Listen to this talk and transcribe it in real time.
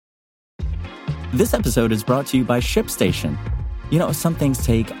This episode is brought to you by ShipStation. You know, some things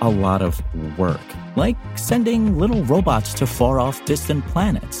take a lot of work, like sending little robots to far-off distant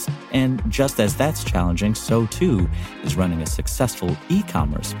planets. And just as that's challenging, so too is running a successful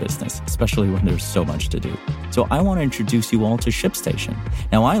e-commerce business, especially when there's so much to do. So I want to introduce you all to ShipStation.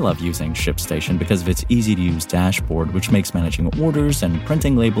 Now, I love using ShipStation because of its easy-to-use dashboard, which makes managing orders and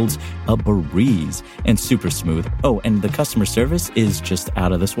printing labels a breeze and super smooth. Oh, and the customer service is just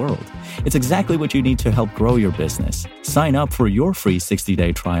out of this world. It's exactly what you need to help grow your business. Sign up for your free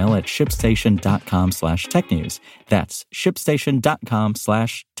 60-day trial at shipstation.com/technews. That's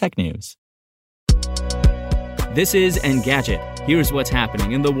shipstation.com/technews. This is Engadget. Here's what's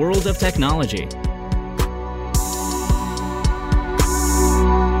happening in the world of technology.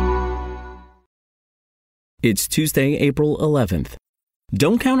 It's Tuesday, April 11th.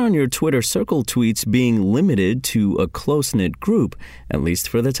 Don't count on your Twitter Circle tweets being limited to a close-knit group, at least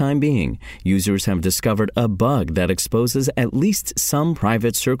for the time being. Users have discovered a bug that exposes at least some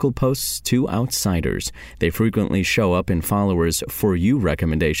private Circle posts to outsiders. They frequently show up in followers' For You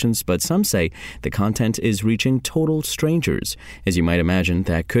recommendations, but some say the content is reaching total strangers. As you might imagine,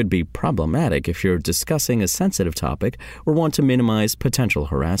 that could be problematic if you're discussing a sensitive topic or want to minimize potential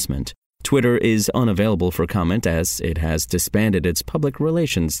harassment. Twitter is unavailable for comment as it has disbanded its public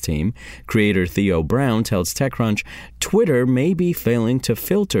relations team. Creator Theo Brown tells TechCrunch, Twitter may be failing to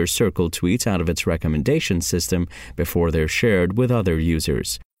filter Circle tweets out of its recommendation system before they're shared with other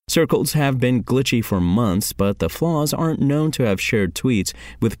users. Circles have been glitchy for months, but the flaws aren't known to have shared tweets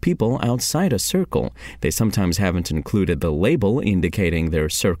with people outside a circle. They sometimes haven't included the label indicating their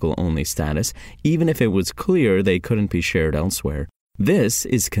circle-only status, even if it was clear they couldn't be shared elsewhere. This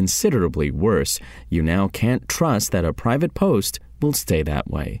is considerably worse. You now can't trust that a private post will stay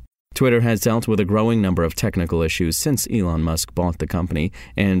that way. Twitter has dealt with a growing number of technical issues since Elon Musk bought the company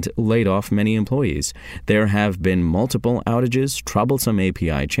and laid off many employees. There have been multiple outages, troublesome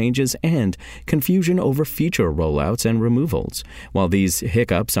API changes, and confusion over feature rollouts and removals. While these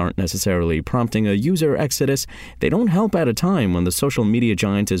hiccups aren't necessarily prompting a user exodus, they don't help at a time when the social media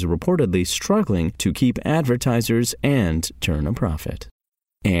giant is reportedly struggling to keep advertisers and turn a profit.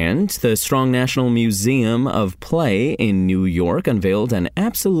 And the Strong National Museum of Play in New York unveiled an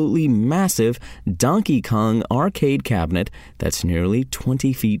absolutely massive Donkey Kong arcade cabinet that's nearly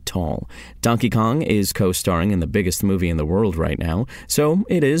 20 feet tall. Donkey Kong is co-starring in the biggest movie in the world right now, so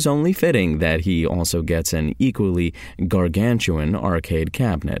it is only fitting that he also gets an equally gargantuan arcade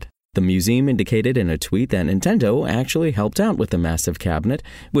cabinet. The museum indicated in a tweet that Nintendo actually helped out with the massive cabinet,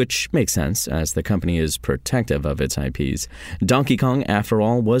 which makes sense as the company is protective of its IPs. Donkey Kong, after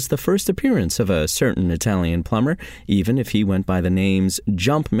all, was the first appearance of a certain Italian plumber, even if he went by the names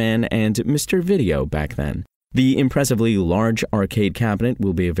Jumpman and Mr. Video back then. The impressively large arcade cabinet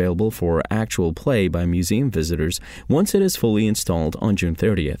will be available for actual play by museum visitors once it is fully installed on June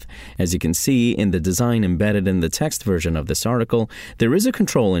 30th. As you can see in the design embedded in the text version of this article, there is a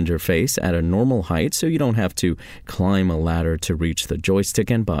control interface at a normal height so you don't have to climb a ladder to reach the joystick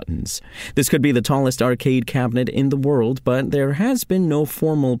and buttons. This could be the tallest arcade cabinet in the world, but there has been no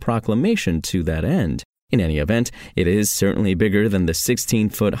formal proclamation to that end. In any event, it is certainly bigger than the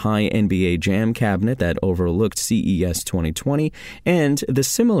 16-foot-high NBA Jam cabinet that overlooked CES 2020 and the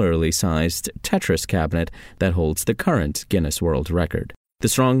similarly sized Tetris cabinet that holds the current Guinness World Record. The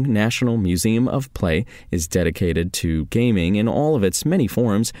Strong National Museum of Play is dedicated to gaming in all of its many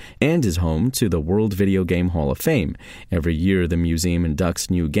forms and is home to the World Video Game Hall of Fame. Every year, the museum inducts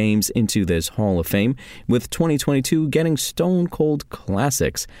new games into this Hall of Fame, with 2022 getting stone-cold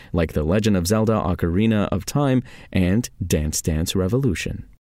classics like The Legend of Zelda Ocarina of Time and Dance Dance Revolution.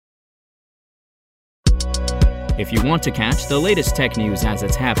 If you want to catch the latest tech news as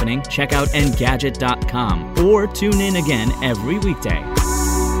it's happening, check out Engadget.com or tune in again every weekday.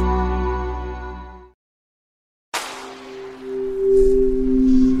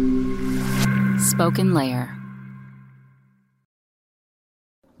 Spoken Layer.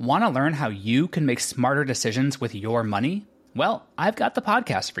 Want to learn how you can make smarter decisions with your money? Well, I've got the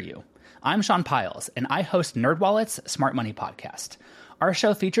podcast for you. I'm Sean Piles, and I host NerdWallet's Smart Money Podcast. Our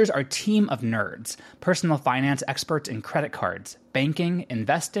show features our team of nerds, personal finance experts in credit cards, banking,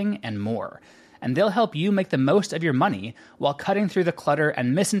 investing, and more. And they'll help you make the most of your money while cutting through the clutter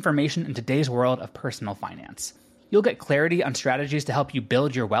and misinformation in today's world of personal finance. You'll get clarity on strategies to help you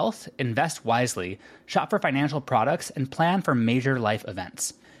build your wealth, invest wisely, shop for financial products, and plan for major life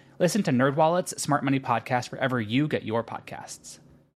events. Listen to NerdWallet's Smart Money Podcast wherever you get your podcasts.